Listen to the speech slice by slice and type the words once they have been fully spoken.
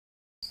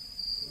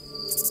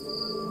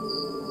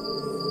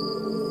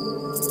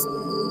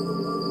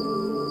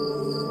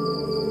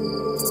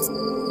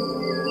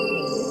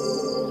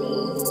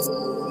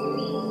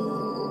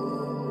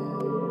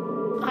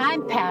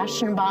I'm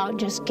passionate about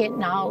just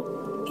getting out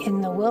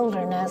in the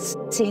wilderness,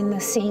 seeing the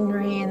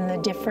scenery and the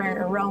different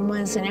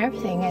aromas and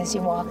everything as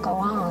you walk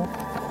along.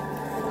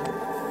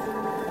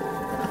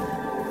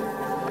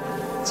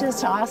 It's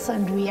just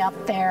awesome to be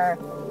up there,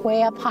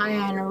 way up high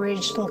on a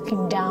ridge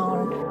looking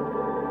down.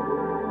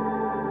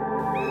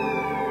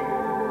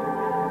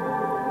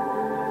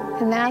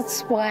 And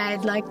that's why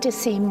I'd like to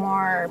see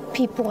more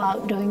people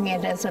out doing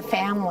it as a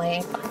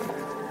family.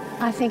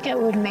 I think it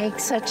would make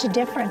such a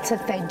difference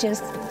if they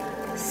just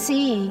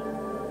see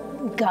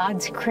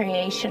God's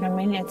creation. I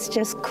mean, it's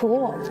just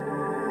cool.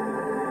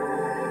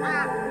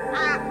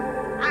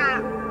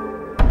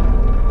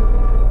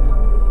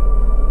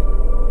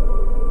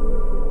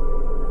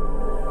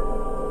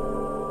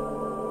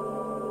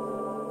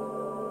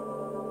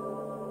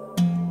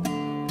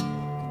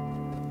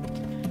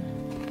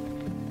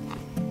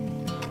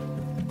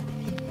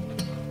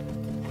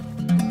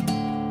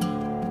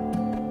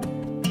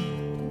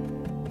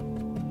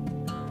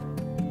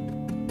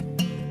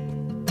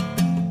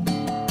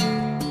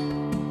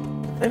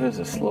 It is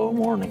a slow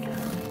morning,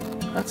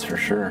 that's for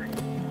sure.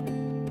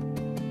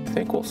 I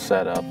think we'll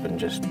set up and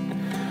just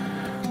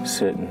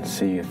sit and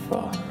see if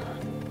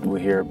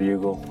we hear a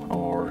bugle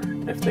or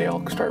if they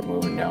elk start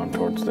moving down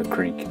towards the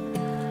creek,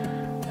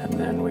 and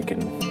then we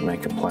can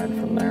make a plan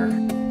from there.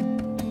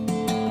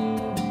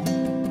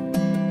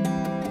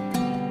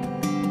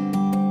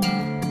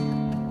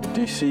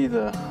 Do you see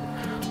the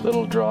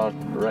little draw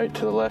right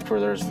to the left where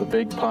there's the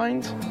big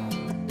pines?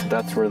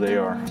 That's where they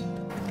are.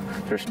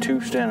 There's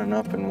two standing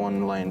up and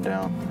one laying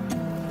down.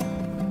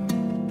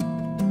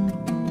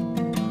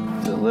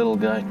 The little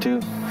guy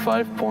too,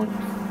 5 point.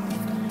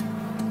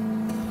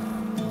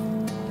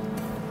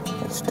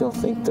 I still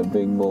think the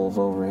big bull's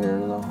over here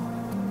though,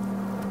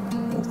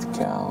 with the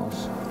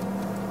cows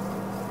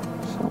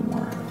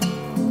somewhere.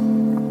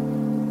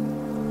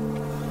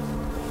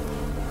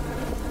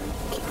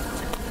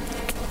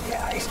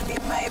 Yeah, he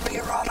may be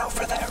right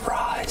over that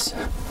rise.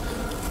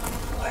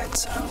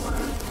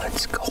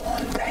 Let's go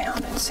on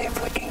down and see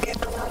if we can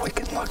get to where we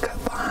can look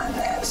up behind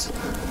this.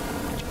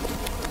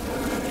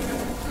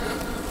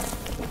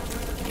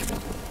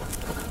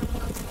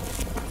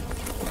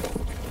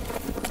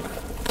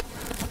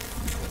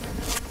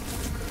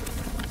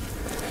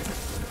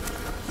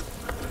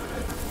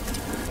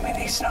 I mean,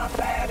 he's not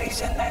bad.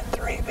 He's in that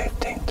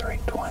 315,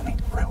 320.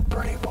 Real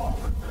pretty bull.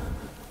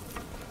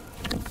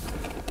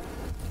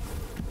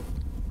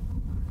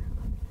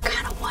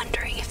 Kind of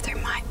wondering if there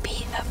might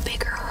be a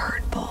bigger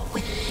herd bull,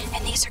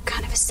 and these are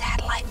kind of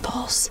satellite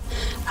bulls,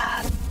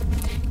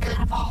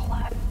 kind of all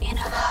in a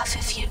huff,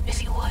 if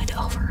you would,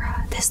 over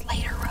this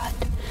later rut.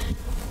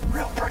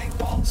 Real pretty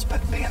bulls, but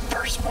being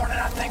first morning,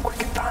 I think we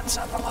can find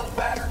something a little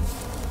better.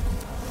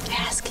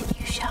 Ask and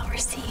you shall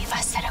receive.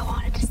 I said I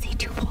wanted to see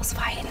two bulls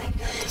fighting.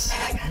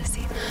 I gotta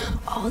see.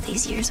 All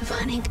these years of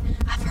hunting,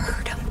 I've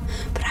heard them,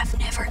 but I've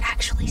never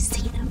actually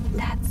seen them.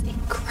 That's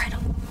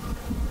incredible.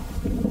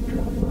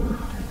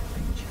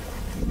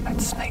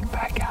 Let's sneak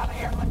back out of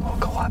here and we'll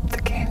go up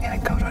the canyon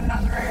and go to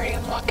another area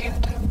and look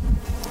into.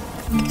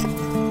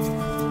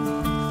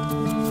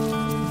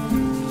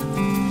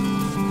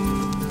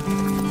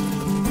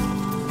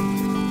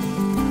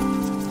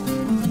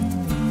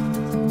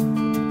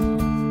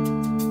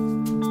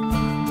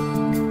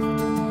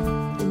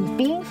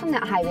 Being from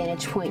that high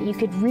vantage point, you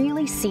could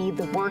really see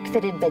the work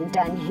that had been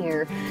done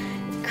here,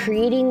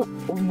 creating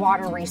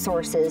water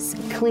resources,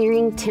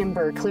 clearing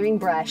timber, clearing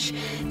brush,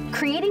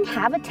 creating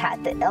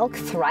habitat that elk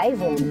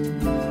thrive in.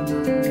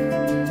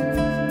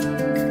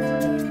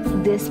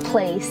 This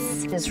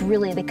place is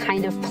really the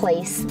kind of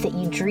place that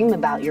you dream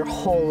about your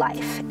whole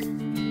life.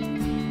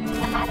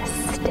 I've had a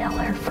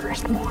stellar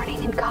first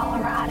morning in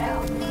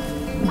Colorado.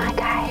 My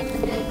guide,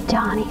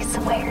 Johnny,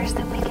 swears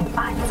that we can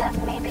find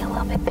something maybe a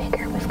little bit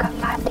bigger. We've got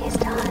 5 days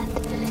to hunt.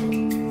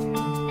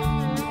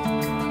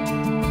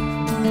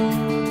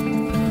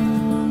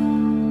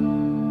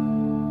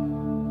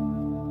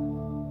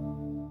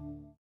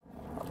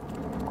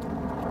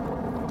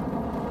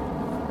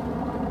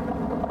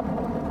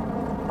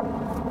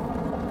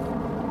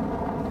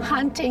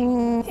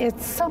 Hunting,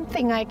 it's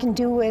something I can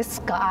do with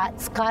Scott.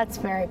 Scott's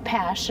very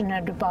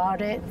passionate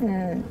about it,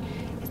 and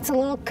it's a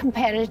little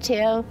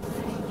competitive.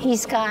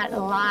 He's got a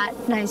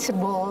lot nicer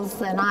bulls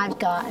than I've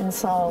got, and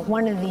so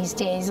one of these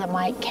days I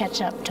might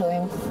catch up to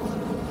him.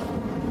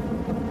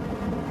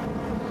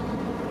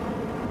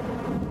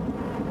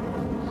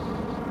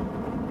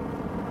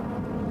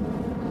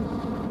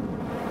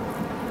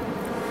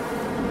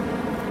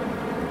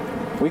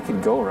 We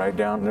could go right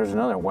down. There's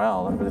another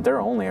well, but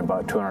they're only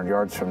about 200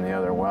 yards from the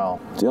other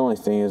well. The only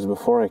thing is,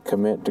 before I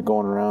commit to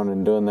going around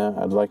and doing that,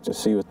 I'd like to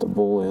see what the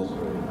bull is.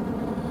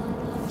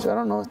 So I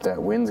don't know what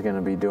that wind's going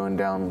to be doing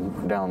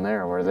down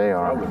there where they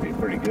are. That would be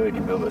pretty good.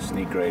 You'd be able to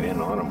sneak right in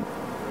on them.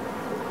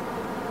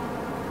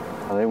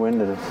 Oh, they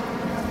winded us.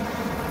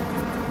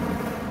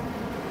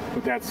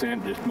 With that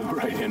scent, just move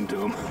right into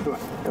them.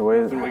 The way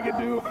Nothing we could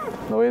do.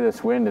 The way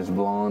this wind is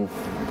blowing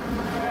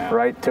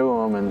right to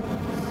them, and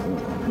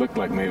Looked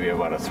like maybe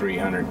about a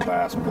 300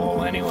 class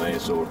bull anyway,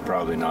 so we're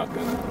probably not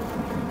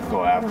gonna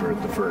go after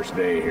it the first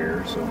day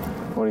here. So,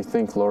 what do you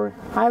think, Lorri?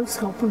 I was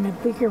hoping a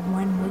bigger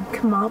one would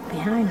come out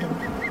behind him.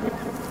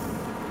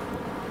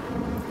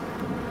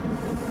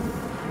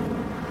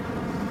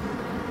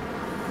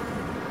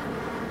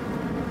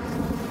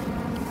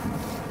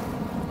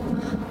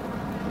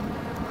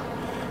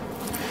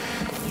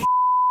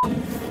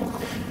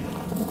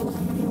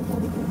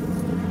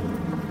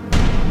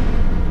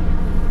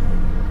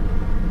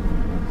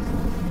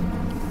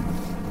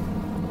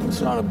 It's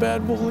not a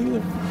bad bull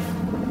either,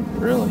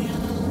 really.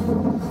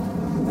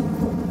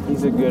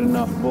 He's a good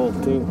enough bull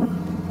too.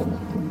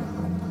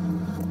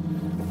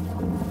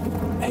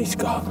 Hey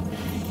Scott,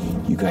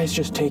 you guys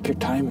just take your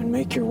time and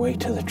make your way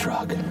to the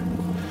truck.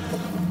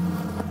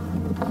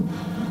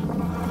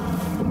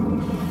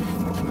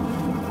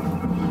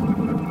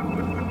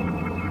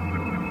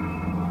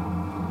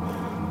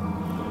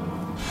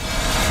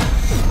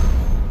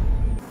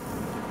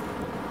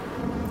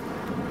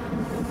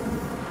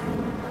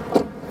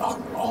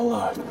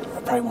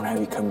 I probably won't have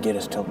you come get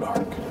us till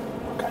dark.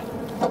 Okay.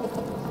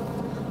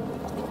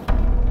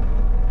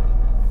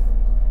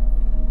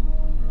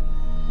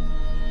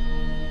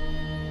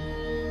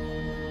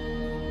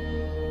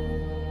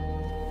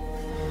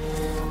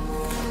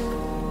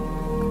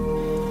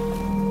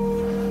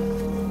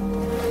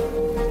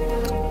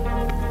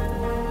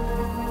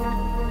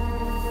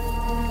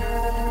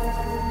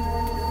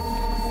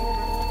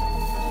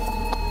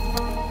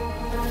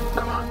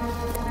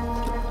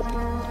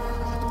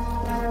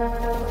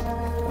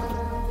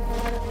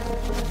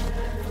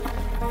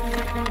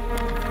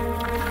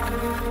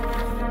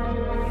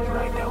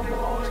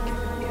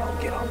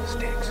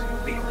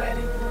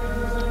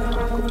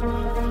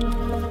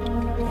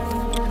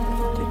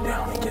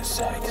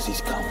 Because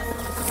he's coming.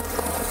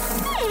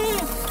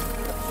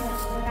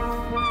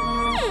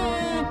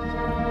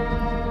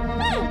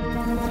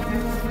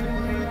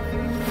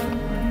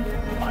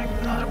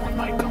 Another one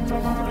might come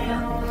from over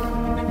here.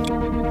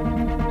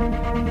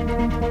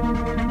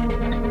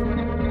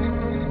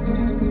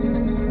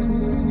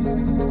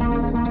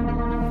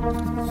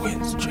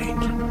 Wind's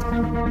changing.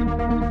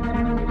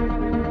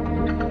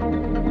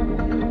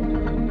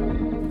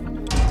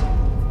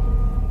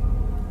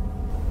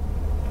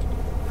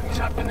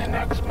 Up in the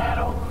next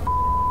meadow.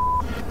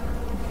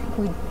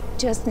 We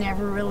just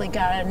never really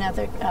got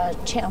another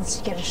chance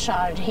to get a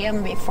shot at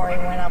him before he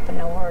went up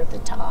and over the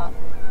top.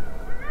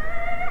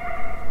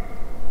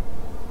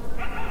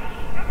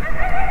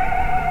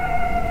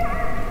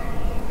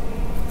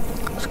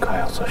 This guy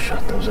also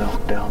shut those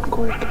elk down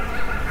quick.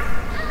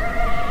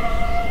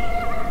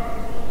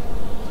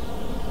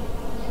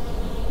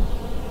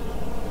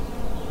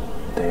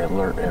 They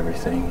alert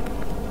everything.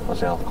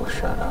 Those elk will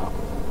shut up.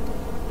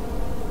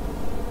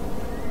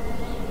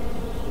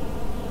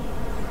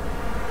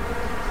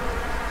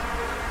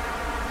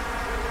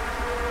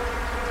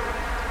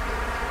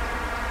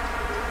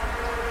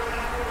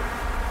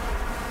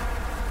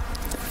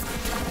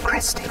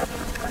 Kristy,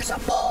 there's a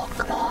bull.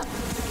 Come on.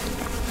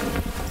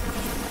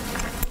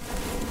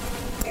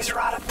 He's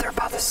right up there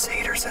by the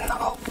cedars and the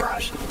oak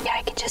brush. Yeah,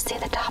 I can just see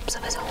the tops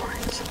of his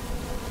horns.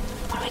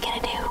 What are we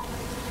gonna do?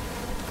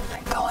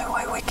 The only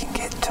way we can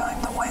get to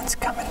him, the wind's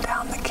coming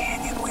down the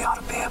canyon. We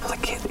ought to be able to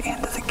get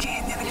into the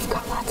canyon. We've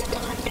got lots of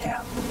time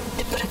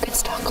to put a good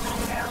stalk on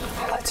him.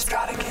 Yeah, let's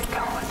try to get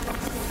going.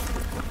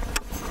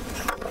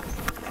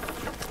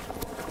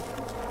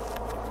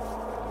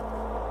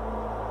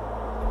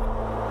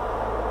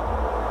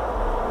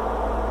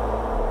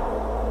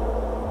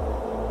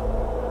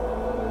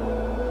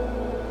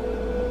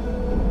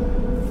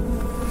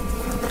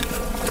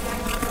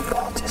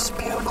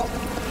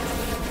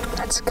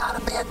 It's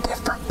gotta be a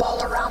different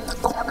bull around the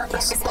corner.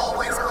 This bull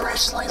we were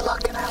originally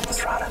looking at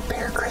was right up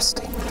here,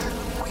 Kristy.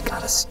 We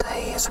gotta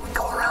stay as we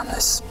go around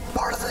this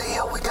part of the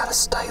hill. We gotta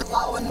stay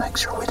low and make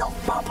sure we don't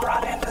bump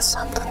right into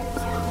something.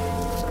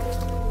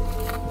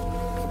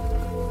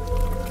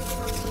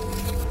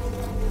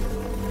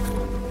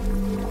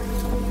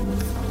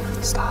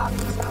 Stop,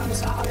 stop,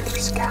 stop.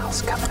 There's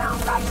cows coming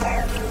out right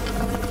there.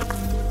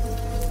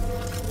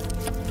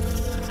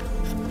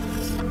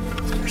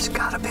 There's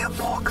gotta be a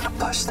bull gonna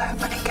push that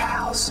many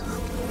cows.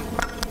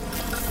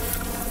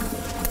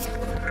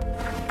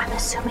 I'm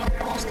assuming the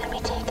bull's gonna be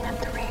taking up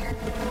the rear.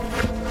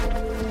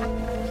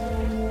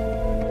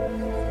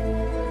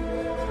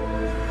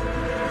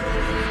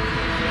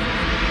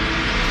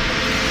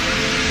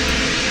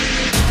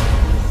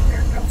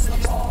 Here comes the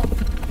bull.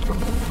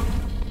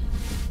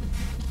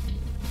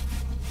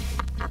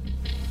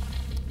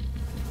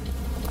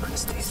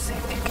 Kristy, see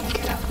if you can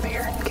get up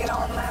here and get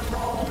on that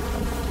bull.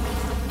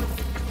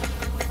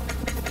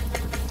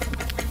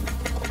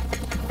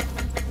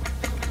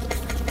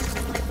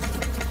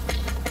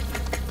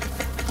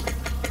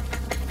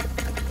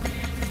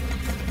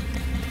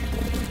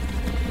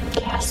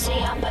 I see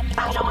him, but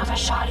I don't have a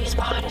shot. He's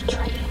behind a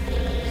tree.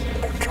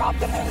 Drop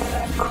dropping into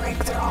that creek.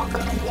 They're all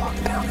gonna walk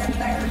down in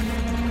there.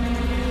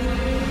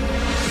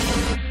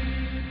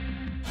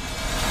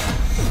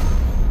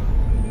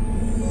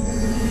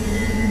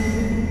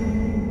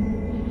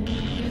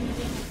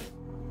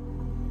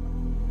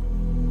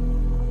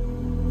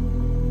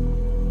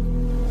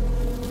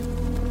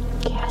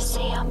 Yeah, I see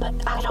him, but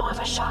I don't have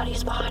a shot.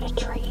 He's behind a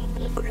tree.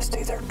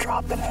 Kristy, they're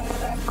dropping into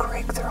that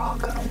creek. They're all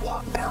gonna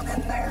walk down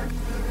in there.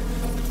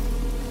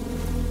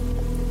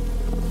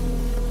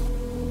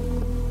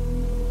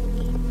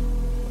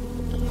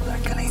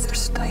 They're gonna either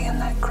stay in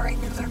that creek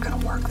or they're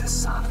gonna work this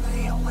side of the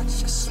hill.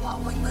 Let's just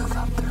slowly move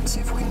up there and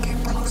see if we can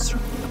get closer.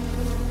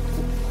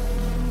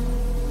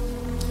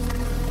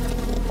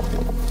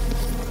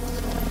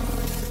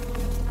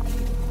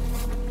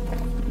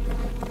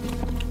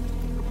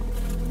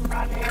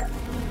 Right here.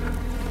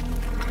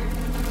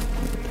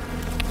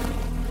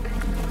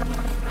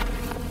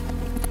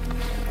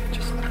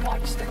 Just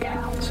watch the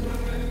cows.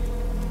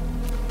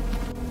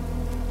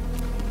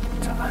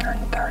 It's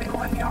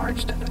 131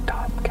 yards to the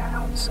top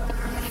cows. So.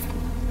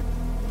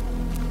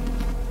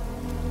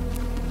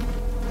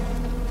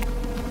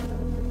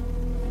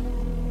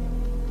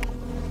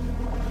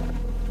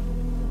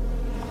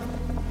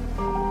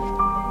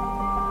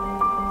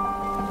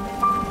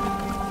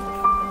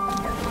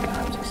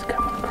 He's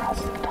coming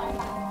across the top.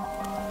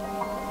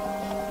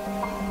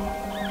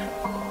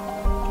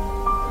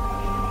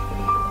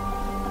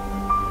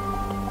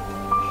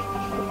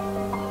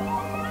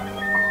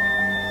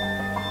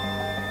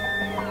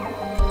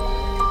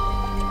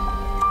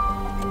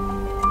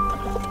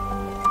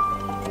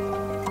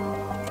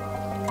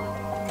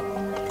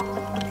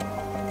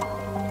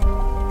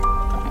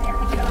 Here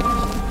he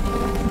goes.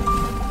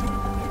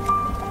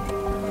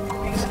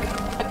 He's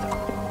coming to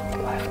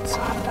the left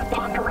side of the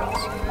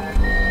ponderosa.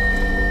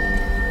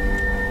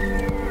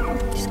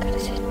 He's got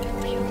his head back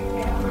view.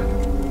 Yeah,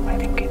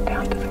 let him get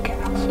down to the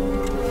cows.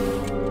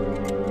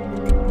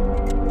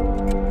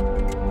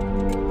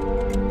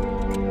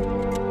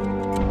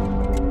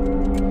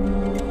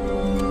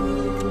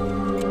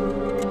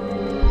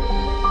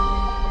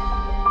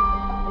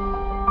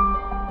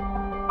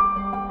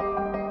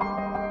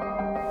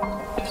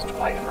 Just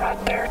wait right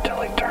there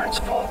till he turns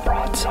full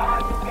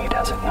broadside. He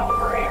doesn't know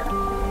we're here.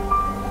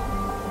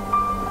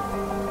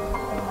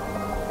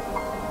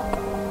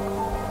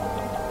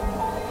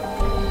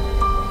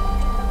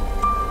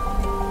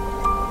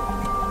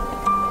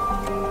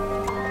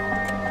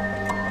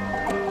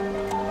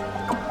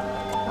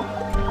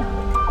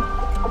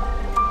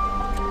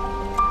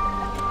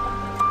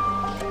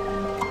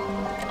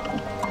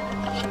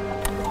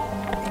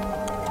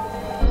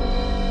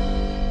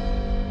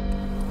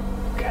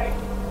 Okay.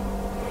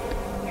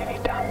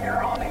 Anytime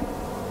you're on him.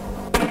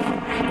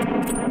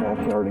 That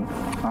hurt him.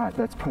 All right,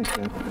 that's pretty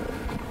good.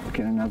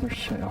 Get another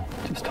shell.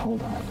 Just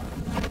hold on.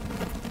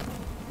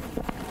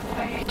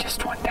 Hey, he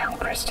just went down,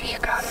 Kristy. You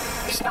got it.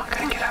 He's not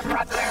gonna get up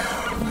right there.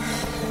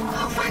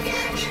 Oh my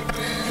gosh.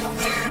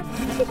 Yes.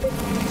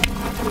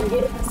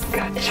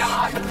 Good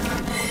job.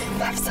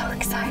 I'm so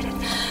excited.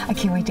 I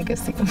can't wait to go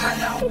see him. I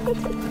know.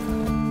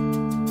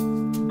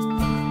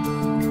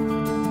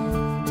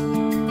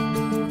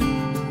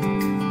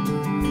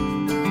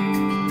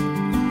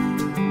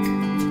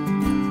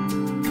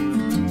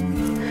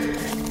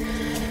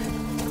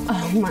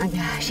 Oh my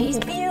gosh, he's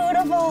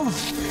beautiful.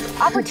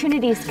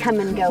 Opportunities come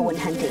and go when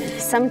hunting.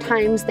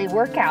 Sometimes they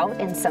work out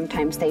and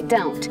sometimes they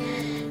don't.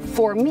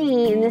 For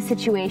me, in this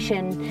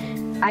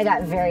situation, I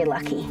got very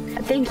lucky.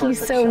 Thank you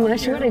so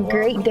much. What a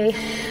great day.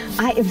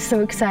 I am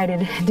so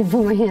excited to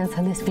put my hands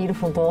on this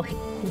beautiful bull.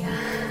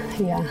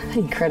 Yeah,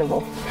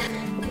 incredible.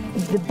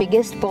 The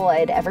biggest bull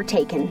I'd ever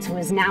taken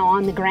was now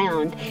on the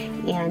ground,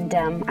 and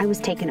I was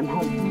taking him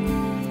home.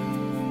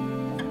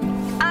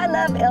 I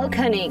love elk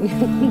hunting.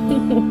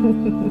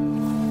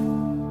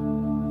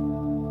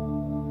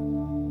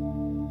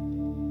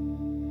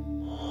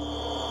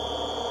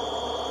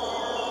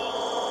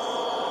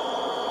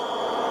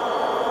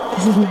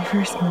 This is my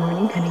first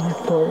morning hunting with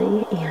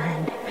Lorri,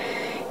 and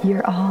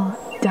you're all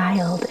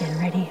dialed and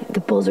ready.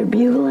 The bulls are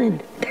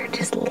bugling. They're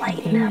just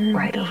lighting up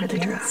right over the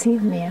drop. See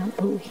them yet,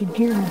 but we can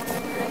hear them.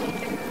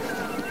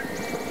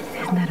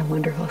 Isn't that a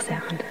wonderful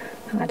sound?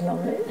 I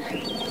love it.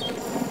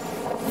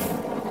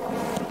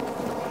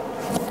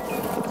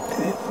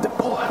 The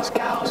bull has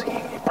cows. He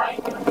probably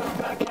ain't gonna come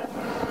back here.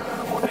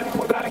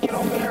 We gotta get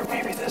over here.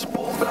 Maybe this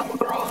bull come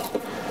across.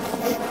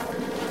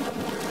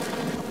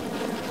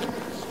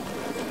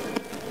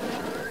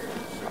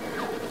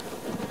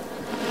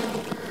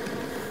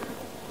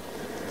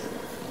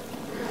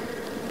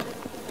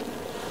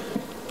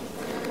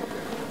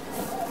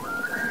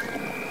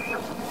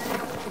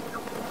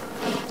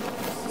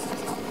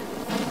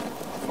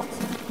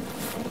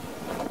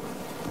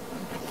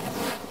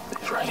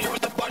 He's right here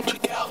with a bunch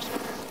of cows.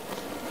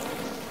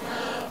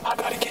 I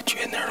gotta get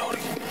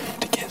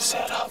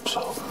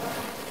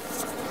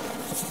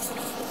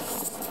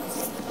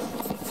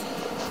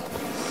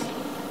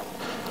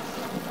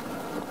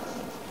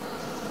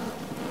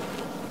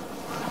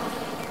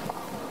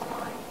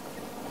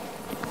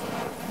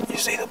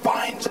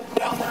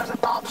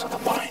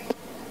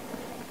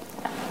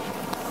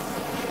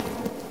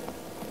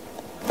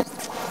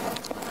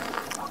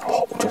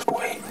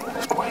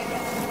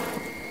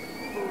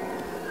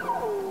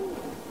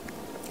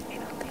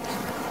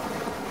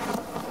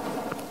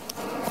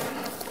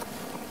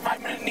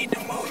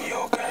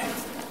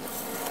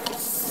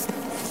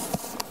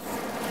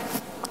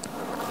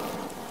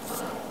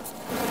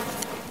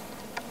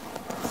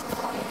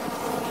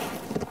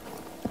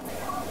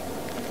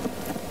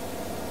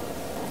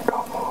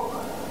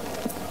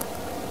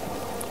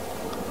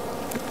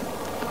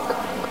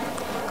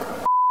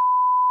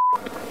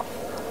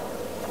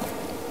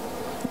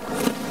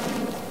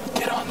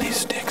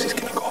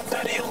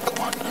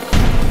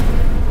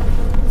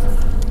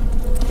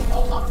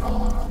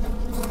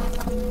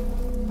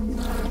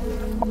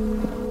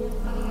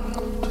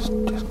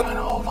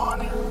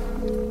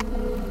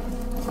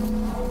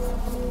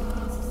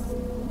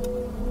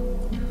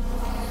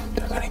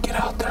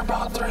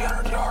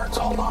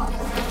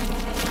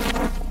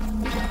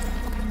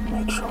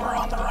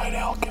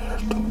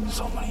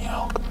So many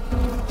elk.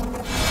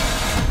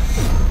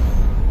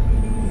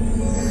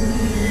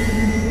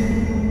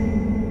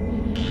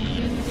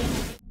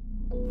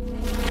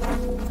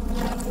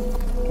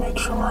 Make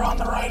sure we're on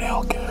the right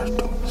elk here.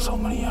 So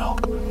many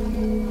elk.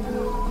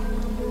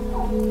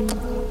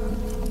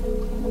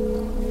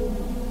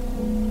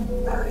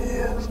 There he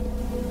is.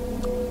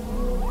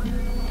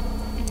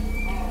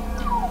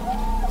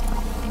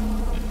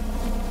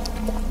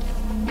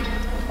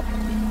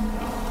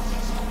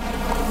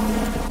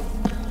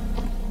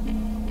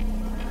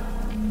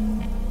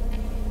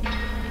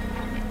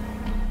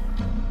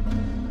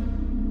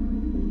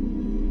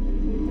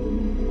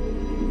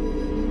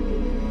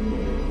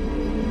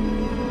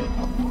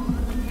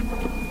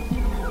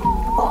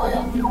 Oh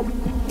yeah.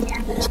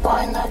 He's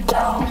behind that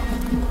cow.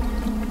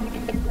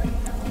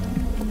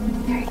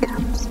 There he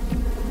comes.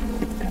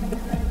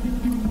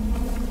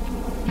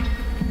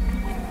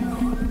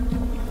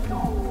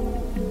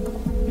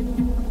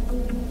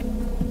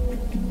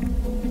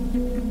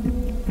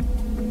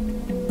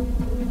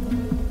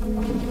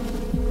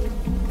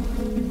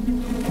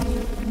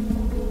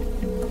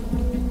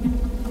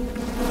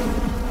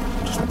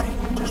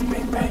 Just be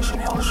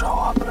patient. He'll show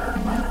up here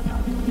in a minute.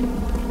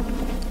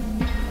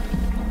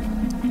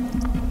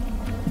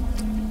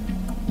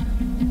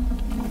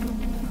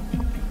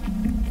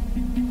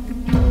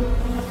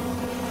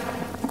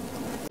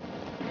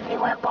 He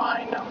went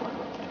behind him.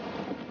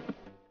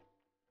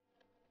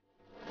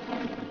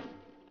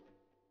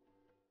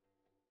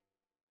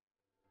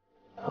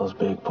 Those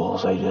big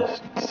bulls, they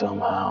just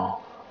somehow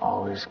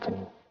always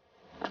can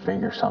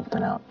figure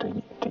something out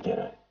to get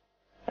it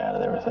out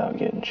of there without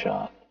getting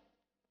shot.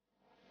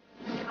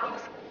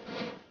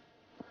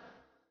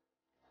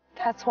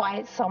 That's why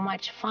it's so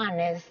much fun,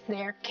 is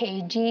they're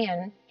cagey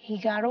and he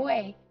got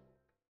away.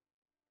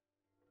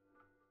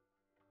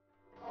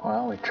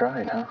 Well, we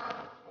tried, huh?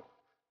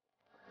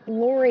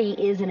 Lorri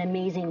is an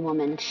amazing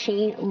woman.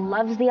 She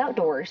loves the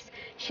outdoors,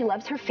 she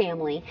loves her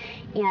family,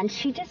 and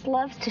she just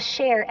loves to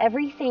share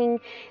everything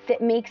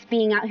that makes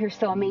being out here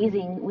so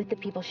amazing with the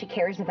people she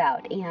cares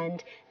about,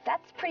 and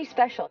that's pretty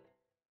special.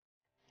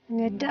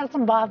 And it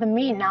doesn't bother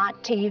me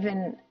not to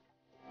even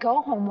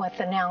go home with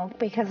an elk,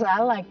 because I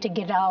like to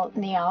get out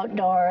in the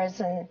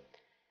outdoors and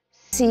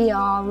see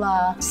all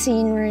the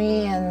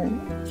scenery,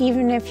 and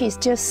even if you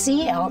just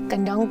see elk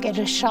and don't get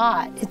a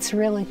shot, it's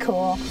really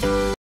cool.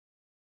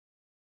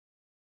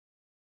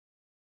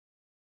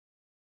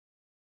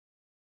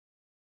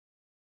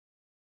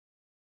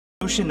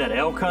 Notion that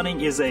elk hunting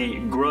is a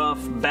gruff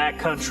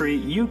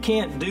backcountry, you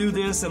can't do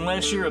this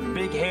unless you're a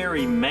big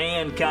hairy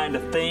man kind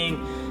of thing,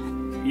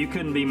 you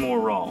couldn't be more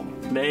wrong.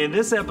 In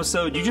this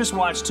episode, you just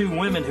watched two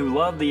women who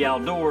love the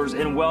outdoors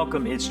and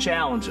welcome its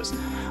challenges.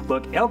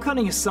 Look, elk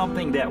hunting is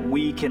something that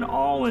we can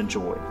all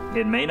enjoy.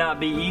 It may not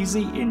be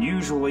easy, and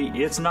usually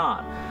it's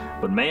not.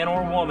 But man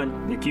or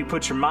woman, if you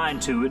put your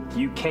mind to it,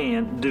 you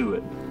can do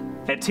it.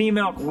 At Team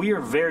Elk, we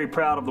are very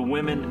proud of the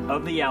women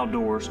of the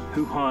outdoors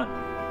who hunt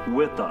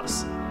with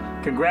us.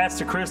 Congrats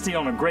to Kristy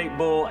on a great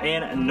bull,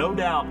 and no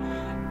doubt,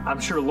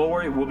 I'm sure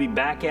Lorri will be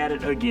back at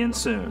it again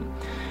soon.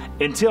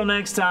 Until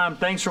next time,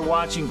 thanks for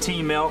watching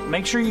Team Elk.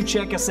 Make sure you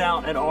check us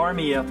out at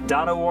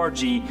rmef.org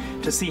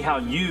to see how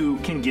you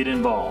can get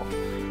involved.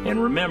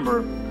 And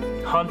remember,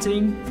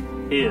 hunting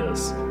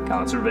is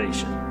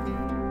conservation.